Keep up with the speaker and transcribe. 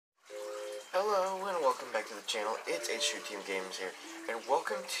Hello and welcome back to the channel. It's HU Team Games here, and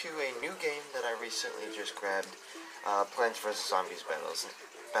welcome to a new game that I recently just grabbed, Plants vs. Zombies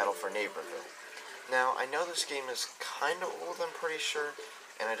Battle for Neighborville. Now, I know this game is kind of old, I'm pretty sure,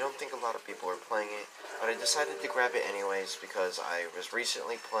 and I don't think a lot of people are playing it, but I decided to grab it anyways because I was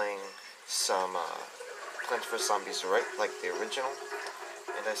recently playing some Plants vs. Zombies, right, like the original,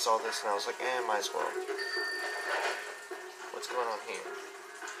 and I saw this and I was like, might as well. What's going on here?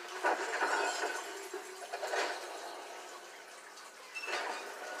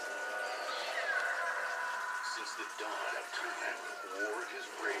 Since the dawn of time, war has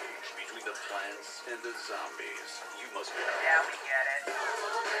raged between the plants and the zombies. You must be... Yeah, we get it.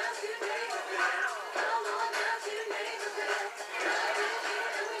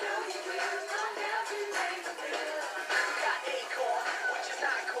 Got acorn, which is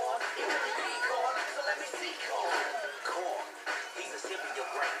not corn. It really be corn, so let me see corn. Corn, he's a cereal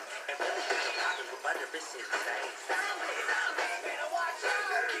grain. And really he's a poppin' with butter, it's insane. Zombie, better watch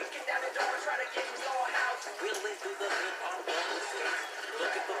out. Kicking down the door, try to get his own house. Wheeling through the hood on roller skates.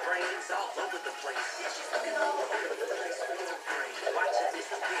 Looking for brains all over the place. Yeah, she's looking all over the place for your brain. Watch her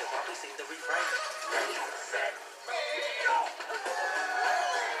disappear while we sing the refrain. Ready, set, go!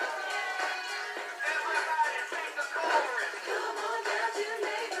 Everybody take the chorus. Come on down to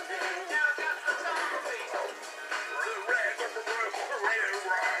Neighborville. Now got the zombies. Red, red.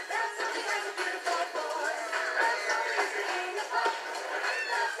 That zombie has a beautiful voice. That zombie is singing a pop.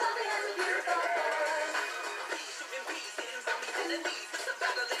 That zombie has a beautiful voice. Shooting peas, hitting zombies in the knees. It's a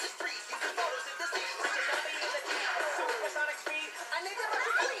battle in the streets. Using photosynthesis. Like a zombie in the teeth. Supersonic speed. I need to rush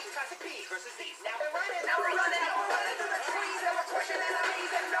a please. Classic P versus Z. Now we're running through the trees. And we're crushing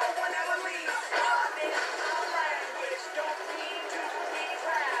enemies and no one ever leaves. Running our language. Don't mean to be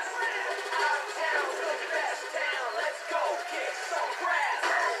crass. Our town's the best town. Let's go kick some grass.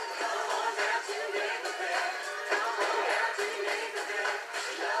 Come on down to Neighborville. Come on down to Neighborville.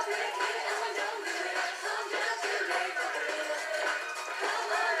 Love it here and we know it. Come down to Neighborville.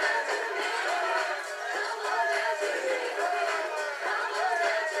 Come on down to Neighborville. Come on down to Neighborville. Come on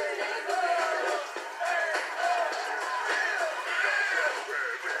down to Neighborville.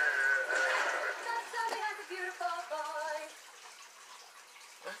 That zombie has a beautiful voice.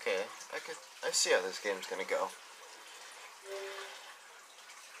 Okay, I see how this game's gonna go.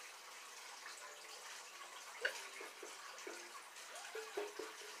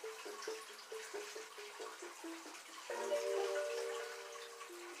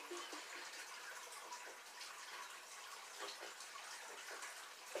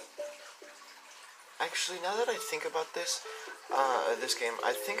 Actually, now that I think about this game,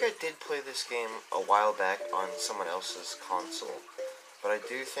 I think I did play this game a while back on someone else's console. But I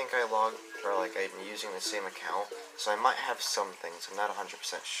do think I'm using the same account, so I might have some things. I'm not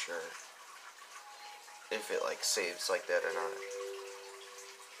 100% sure if it, saves like that or not.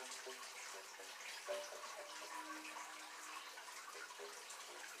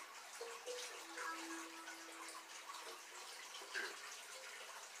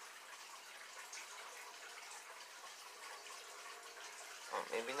 Oh,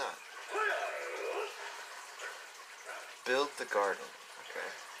 maybe not. Build the garden. Okay.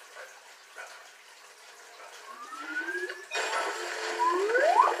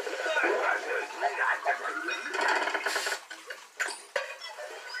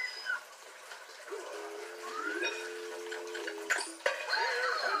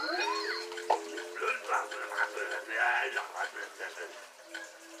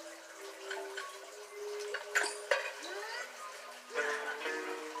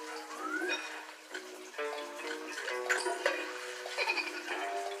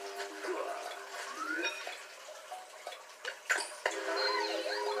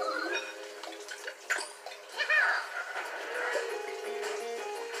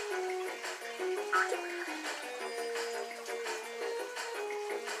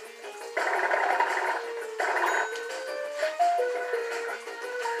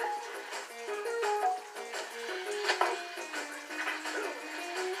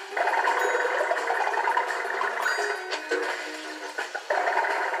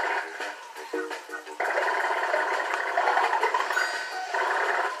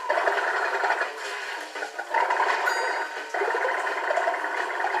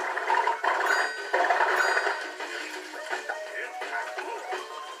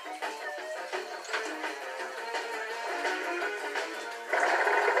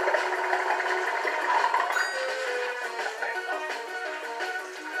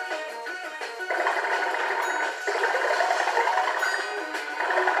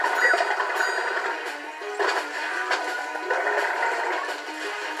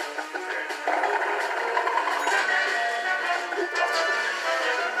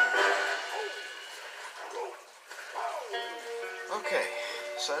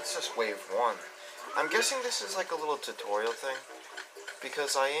 that's just wave 1. I'm guessing this is like a little tutorial thing,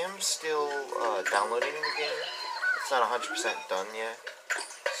 because I am still downloading the game. It's not 100% done yet,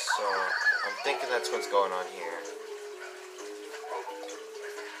 so I'm thinking that's what's going on here.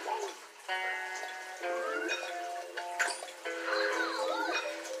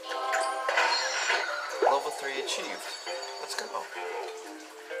 Level 3 achieved. Let's go.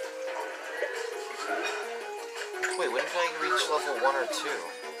 Wait, when did I reach level 1 or 2?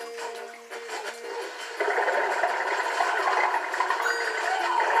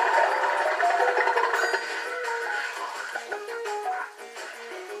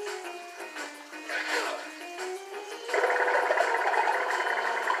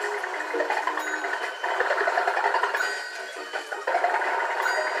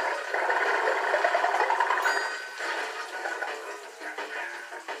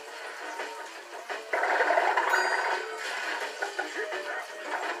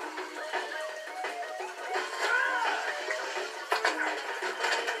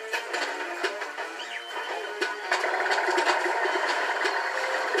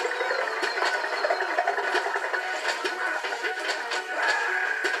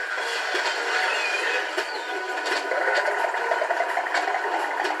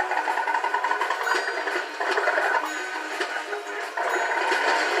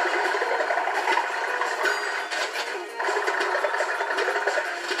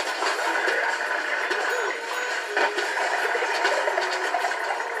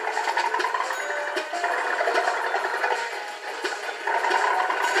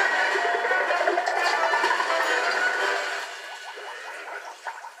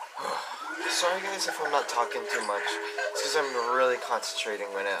 Sorry guys if I'm not talking too much. It's because I'm really concentrating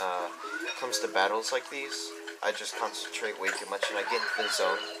when it comes to battles like these. I just concentrate way too much and I get into the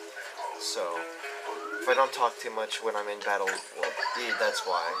zone. So, if I don't talk too much when I'm in battle, well, that's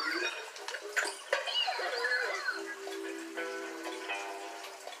why.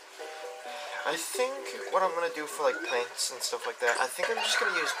 I think what I'm going to do for like plants and stuff like that, I think I'm just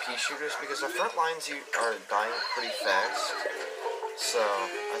going to use pea shooters because the front lines are dying pretty fast. So,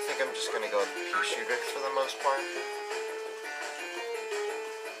 I think I'm just going to go with pea shooters for the most part.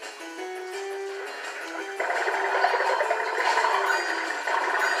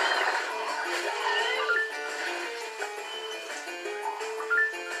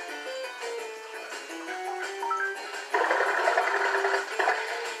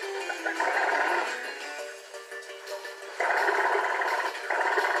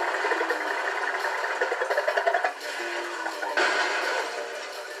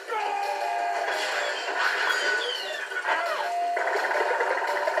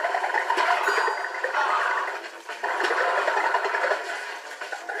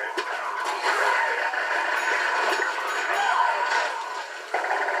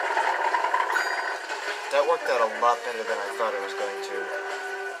 That worked out a lot better than I thought it was going to.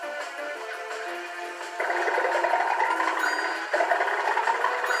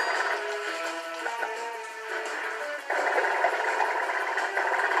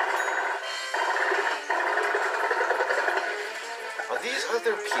 Are these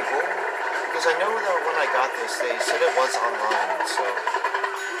other people? Because I know that when I got this, they said it was online, so...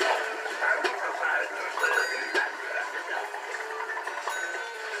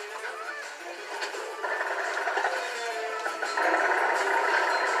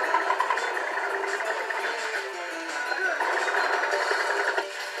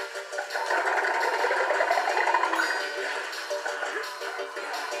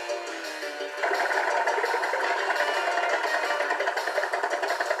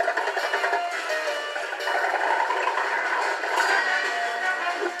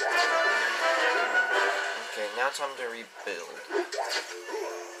 Now time to rebuild.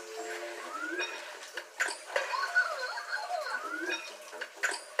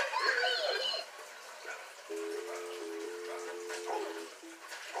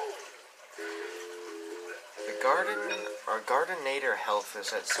 Our gardenator health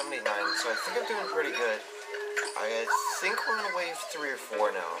is at 79, so I think I'm doing pretty good. I think we're in wave 3 or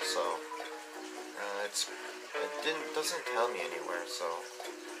 4 now, so it doesn't tell me anywhere, so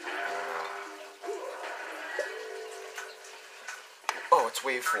I don't know. Oh, it's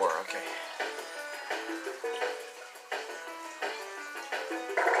wave 4, okay.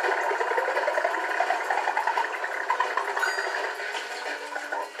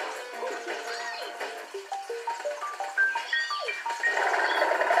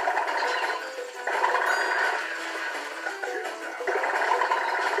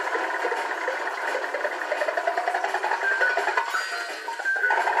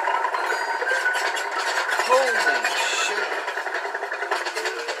 Holy shit.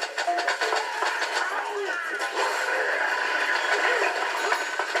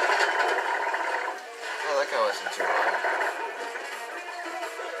 wasn't too hard.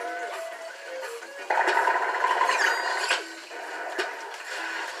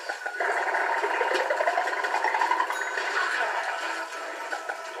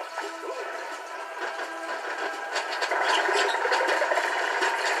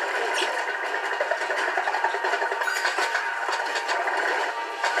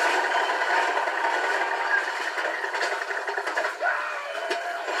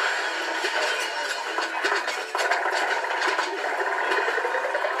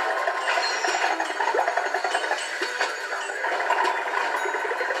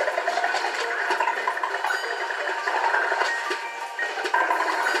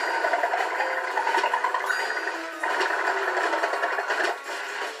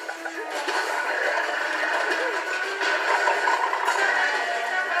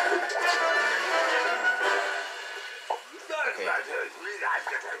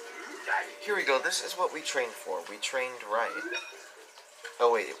 Here we go, this is what we trained for. We trained right.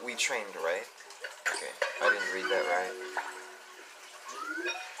 Oh wait, we trained right? Okay, I didn't read that right.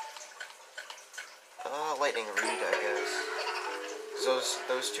 Lightning read, I guess.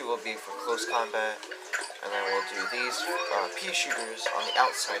 Those two will be for close combat. And then we'll do these pea shooters on the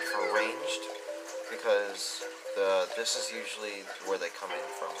outside for ranged. Because this is usually where they come in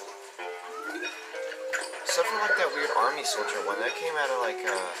from. Except for like that weird army soldier one, that came out of like,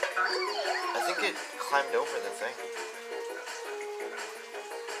 I think it climbed over the thing.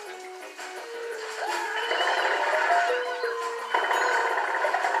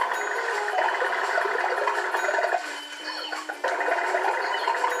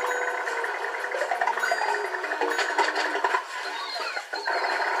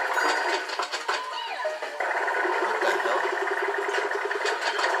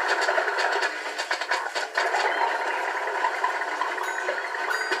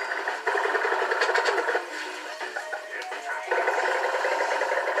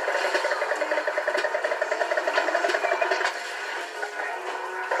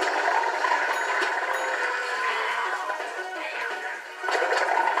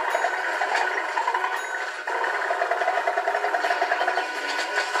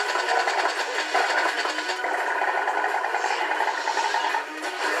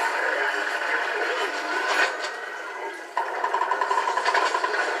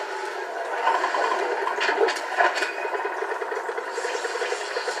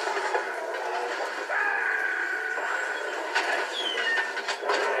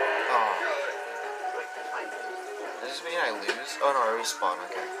 Oh no, I respawn,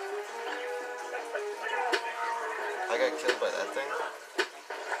 okay. I got killed by that thing?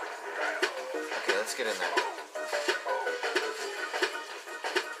 Okay, let's get in there.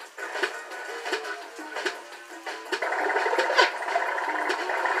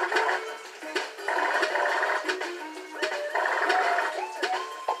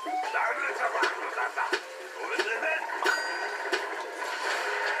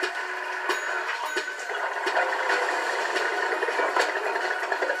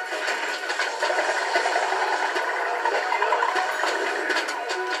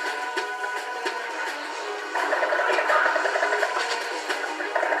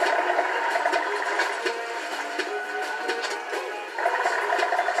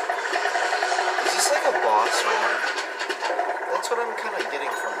 That's what I'm kind of getting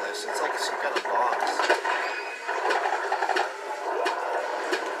from this. It's like some kind of boss.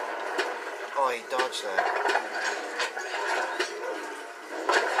 Oh, he dodged that.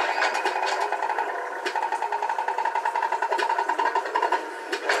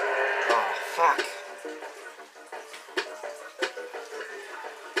 Oh, fuck.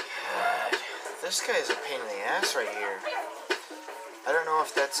 God. This guy is a pain in the ass right here. I don't know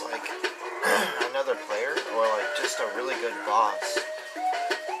if that's like another player or like just a really good boss.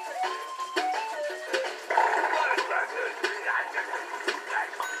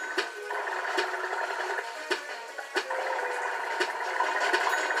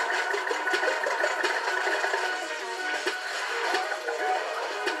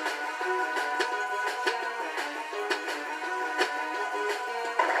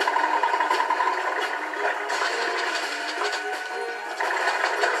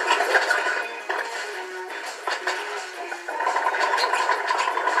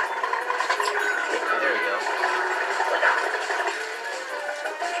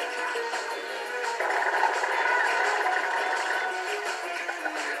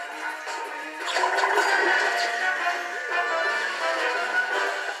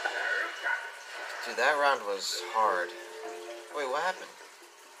 Dude, that round was hard. Wait, what happened?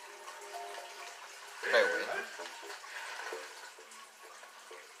 Did I win?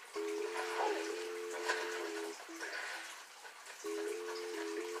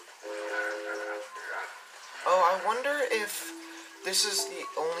 I wonder if this is the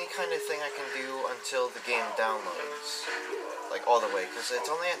only kind of thing I can do until the game downloads. Like, all the way, because it's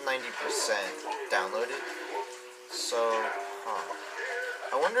only at 90% downloaded. So,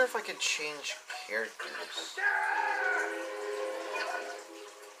 I wonder if I could change characters.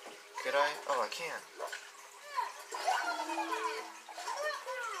 Could I? Oh, I can.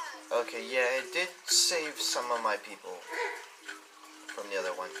 Okay, yeah, it did save some of my people from the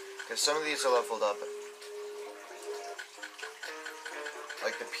other one. Because some of these are leveled up.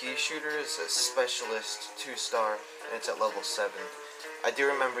 Like the pea shooter is a specialist 2-star, and it's at level 7. I do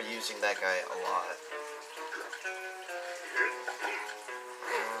remember using that guy a lot.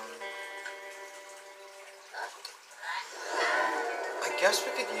 I guess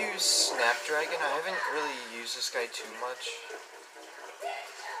we could use Snapdragon. I haven't really used this guy too much.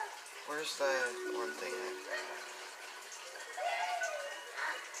 Where's that one thing at?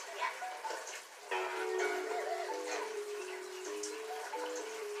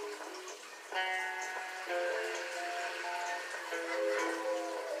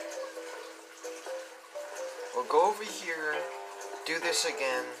 We'll go over here, do this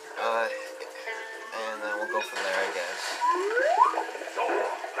again, and then we'll go from there, I guess.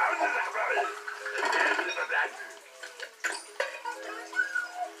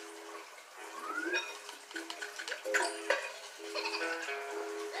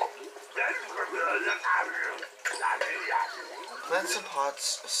 Plants and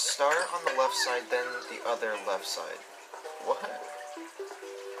pots start on the left side, then the other left side. What?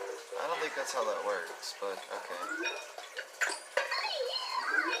 I don't think that's how that works, but okay.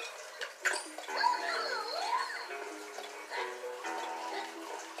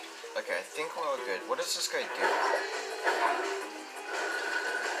 Okay, I think we're all good. What does this guy do?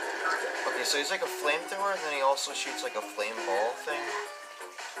 Okay, so he's like a flamethrower, and then he also shoots like a flame ball thing.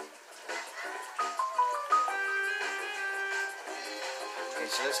 Okay,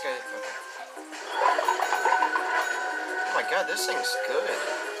 so this guy, okay. Oh my god, this thing's good.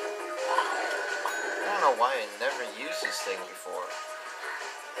 I don't know why I never used this thing before.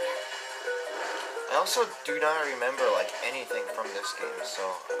 I also do not remember like anything from this game, so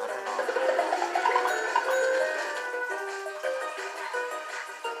I don't know.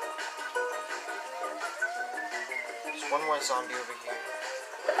 There's one more zombie over here.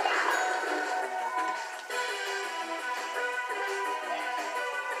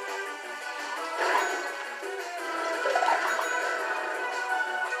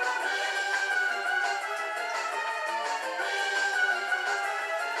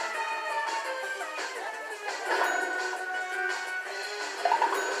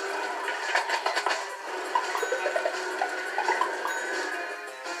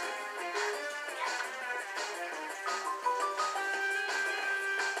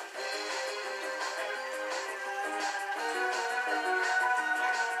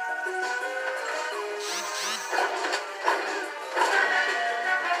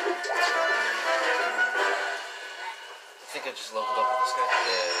 I think I just leveled up with this guy.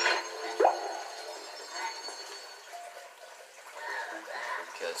 Yeah.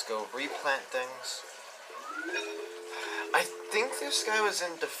 Okay, let's go replant things. I think this guy was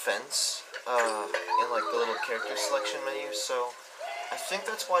in defense, in like the little character selection menu, so I think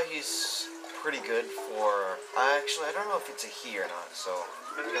that's why he's pretty good for, actually I don't know if it's a he or not, so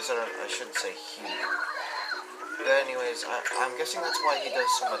I guess I shouldn't say he. But anyways, I'm guessing that's why he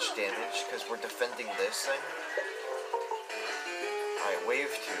does so much damage, because we're defending this thing. Alright, wave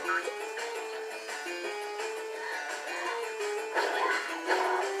 2.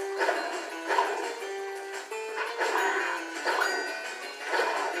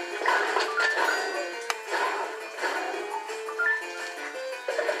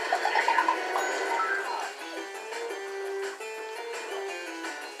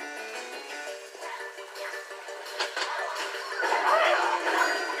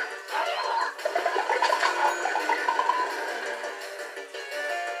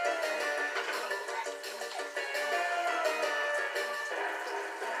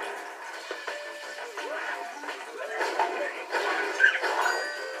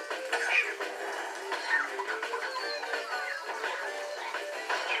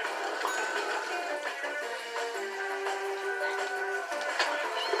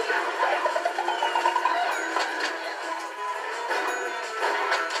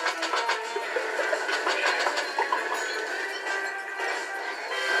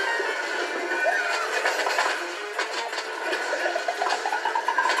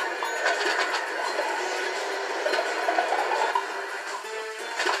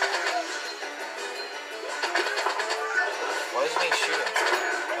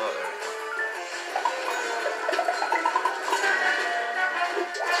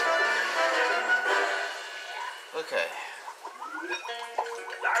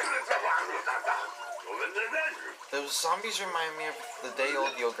 Those zombies remind me of the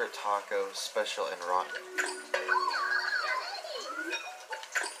day-old yogurt taco special and rotten.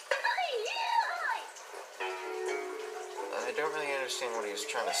 I don't really understand what he was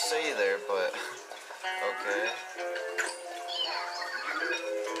trying to say there, but okay.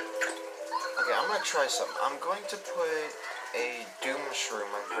 Okay, I'm gonna try something. I'm going to put a doom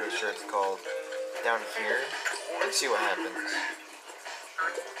shroom, I'm pretty sure it's called, down here and see what happens.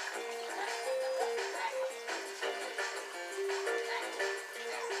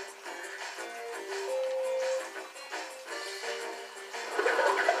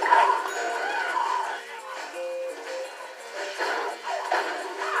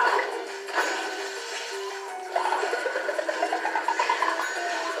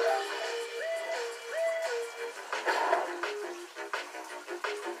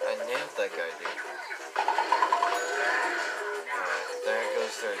 I nailed that guy, dude. Alright, there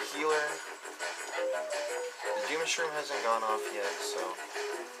goes their healer. The doom shroom hasn't gone off yet, so...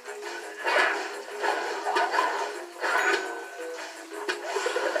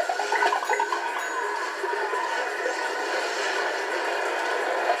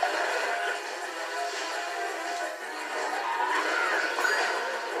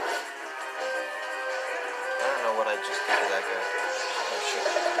 I don't know what I just did to that guy. Oh shit.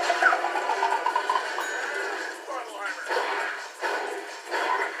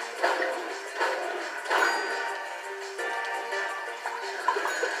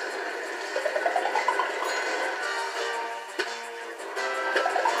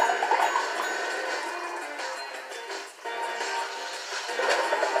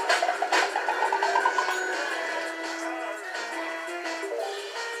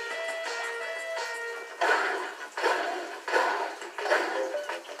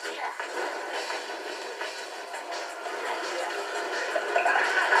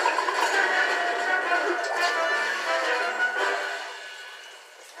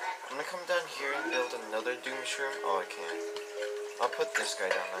 I'm gonna come down here and build another doom shroom. Oh, I can't. I'll put this guy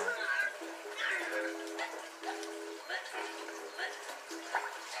down there.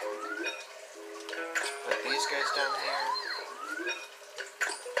 Put these guys down here.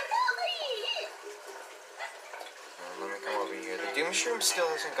 And let me come over here. The doom shroom still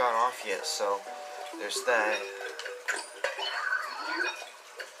hasn't gone off yet, so there's that.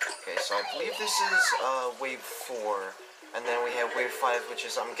 Okay, so I believe this is wave 4. And then we have wave 5, which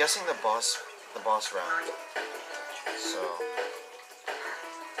is, I'm guessing, the boss round. So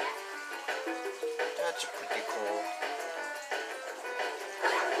that's pretty cool.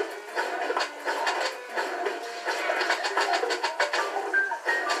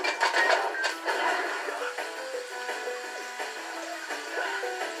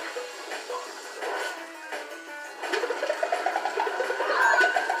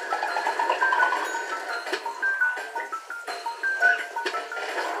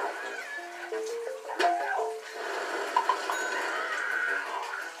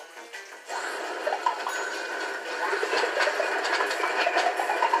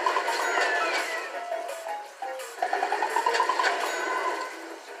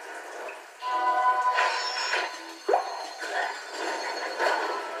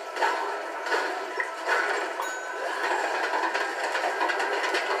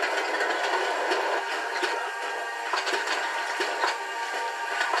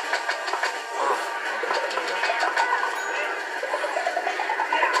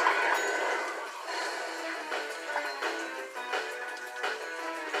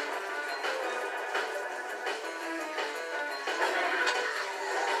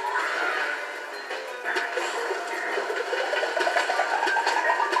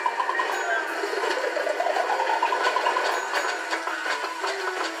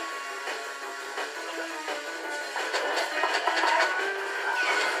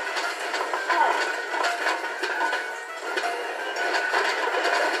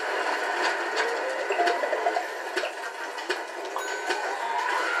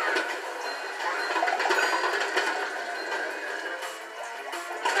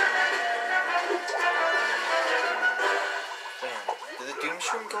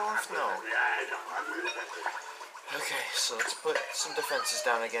 Go off? No. Okay, so let's put some defenses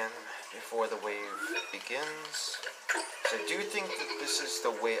down again before the wave begins. So I do think that this is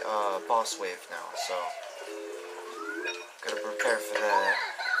the boss wave now, so gotta prepare for that.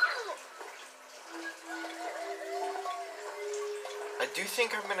 I do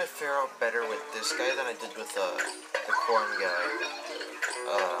think I'm gonna fare out better with this guy than I did with the corn guy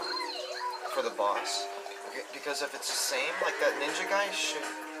for the boss. Okay, because if it's the same, like that ninja guy should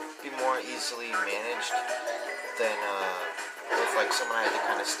be more easily managed than with like someone I had to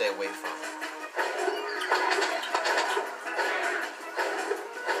kind of stay away from.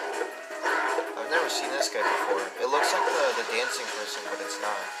 I've never seen this guy before. It looks like the dancing person, but it's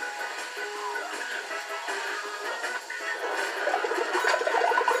not.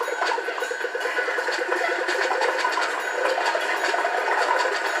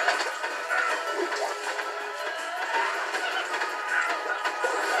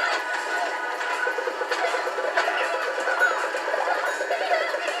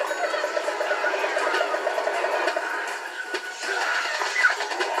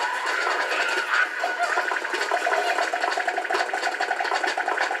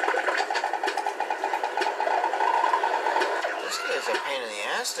 This guy's a pain in the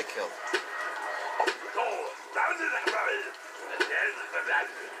ass to kill.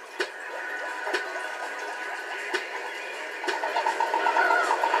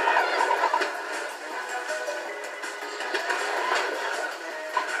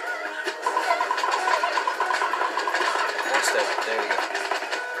 One step, there you go.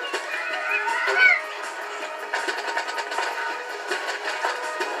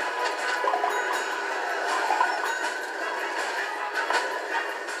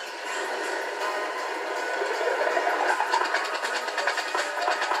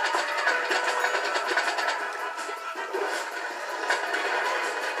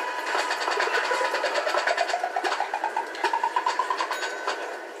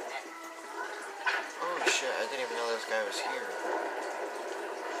 Oh shit, I didn't even know this guy was here.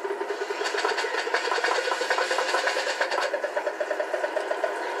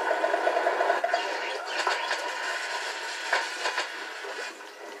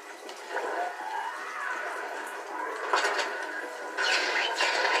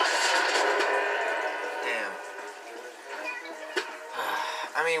 Damn.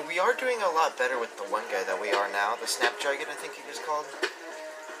 I mean, we are doing a lot better with the one guy that we are now. The Snapdragon, I think he was called.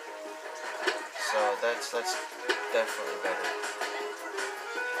 So that's definitely better.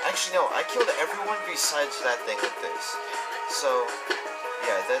 Actually, no, I killed everyone besides that thing with this. So,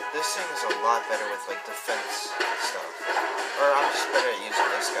 yeah, this thing is a lot better with, like, defense stuff. Or I'm just better at using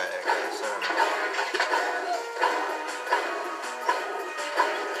this guy, I guess. I don't know.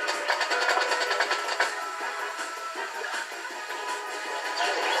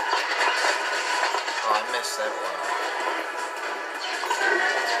 Oh, I messed that one up.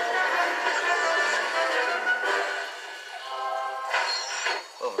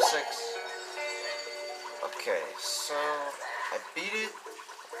 Level 6. Okay, so I beat it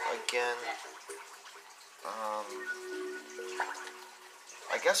again.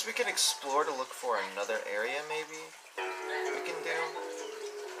 I guess we can explore to look for another area, maybe we can do.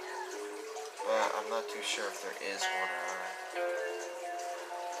 But I'm not too sure if there is one or not.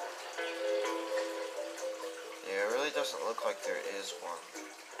 Yeah, it really doesn't look like there is one.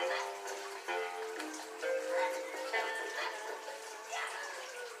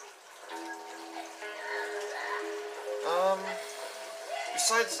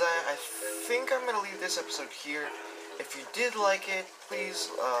 Besides that, I think I'm going to leave this episode here. If you did like it, please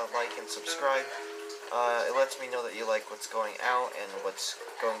like and subscribe. It lets me know that you like what's going out and what's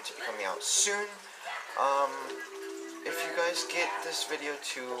going to be coming out soon. If you guys get this video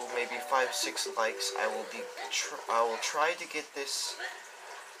to maybe 5-6 likes, I will try to get this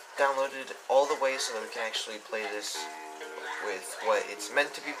downloaded all the way so that we can actually play this with what it's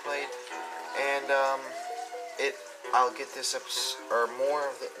meant to be played. And I'll get this episode or more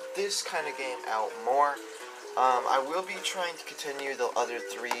of this kind of game out more. I will be trying to continue the other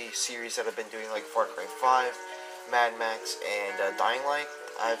 3 series that I've been doing, like Far Cry 5, Mad Max, and Dying Light.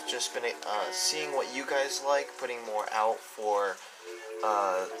 I've just been seeing what you guys like, putting more out for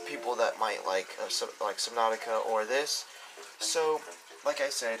people that might like Subnautica or this. So, like I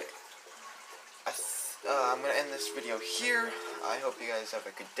said, I'm going to end this video here. I hope you guys have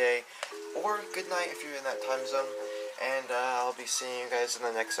a good day, or good night if you're in that time zone, and I'll be seeing you guys in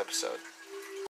the next episode.